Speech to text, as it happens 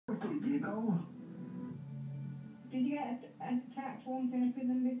get attacked once in a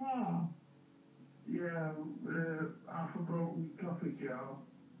prison before? Yeah, half a broken coffee jar.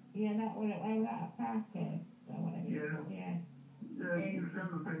 Yeah, that was at Parkhurst or whatever. Yeah. You've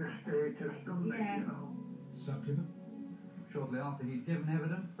never been a status, doesn't it, you know? Sutcliffe. Shortly after he'd given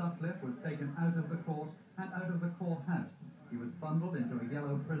evidence, Sutcliffe was taken out of the court and out of the courthouse. He was bundled into a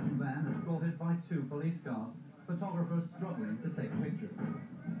yellow prison van escorted by 2 police cars, photographers struggling to take pictures.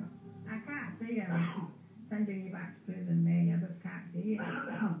 I can't see him sending you back to prison, me. I just can't see it.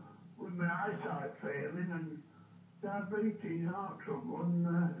 With my eyesight failing and diabetes, heart trouble and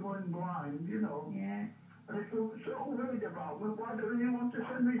going blind, you know. Yeah. And if you're so worried about me, why don't you want to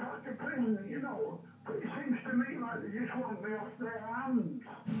send me back to prison, you know? But it seems to me like they just want me off their hands.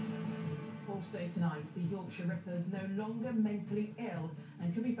 Also tonight, the Yorkshire Rippers no longer mentally ill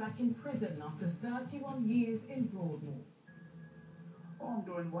and could be back in prison after 31 years in Broadmoor. Oh, I'm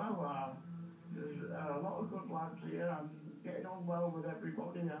doing well. There's a lot of good lads here. I'm getting on well with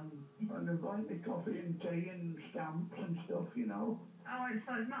everybody. And they've got me coffee and tea and stamps and stuff, you know. Oh,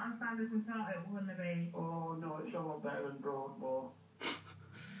 so it's not as bad as we thought it would be. Oh, no, it's a lot better than Broadmoor.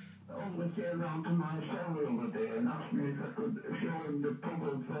 Only came round to my cell the other day and asked me if I could show him the pub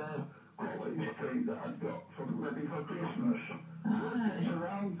of Quality Street that I'd got ready for Christmas. It's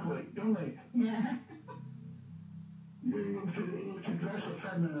around quick, doesn't it? Yeah. You used to dress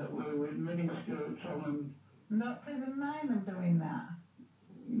effeminately with mini skirts on and... Not even mine of doing that.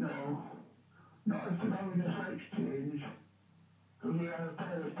 No. Not if you're having a sex change. Because we had a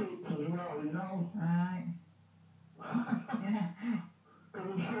pair of tits as well, you know? Right. Yeah. There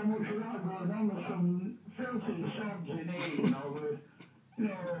was so much of that going on with some filthy sods in here, you know, with, you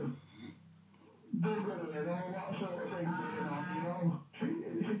know, boogery and all that sort of thing going on, you know.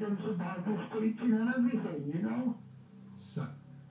 It's against the Bible's teaching and everything, you know. Sutcliffe.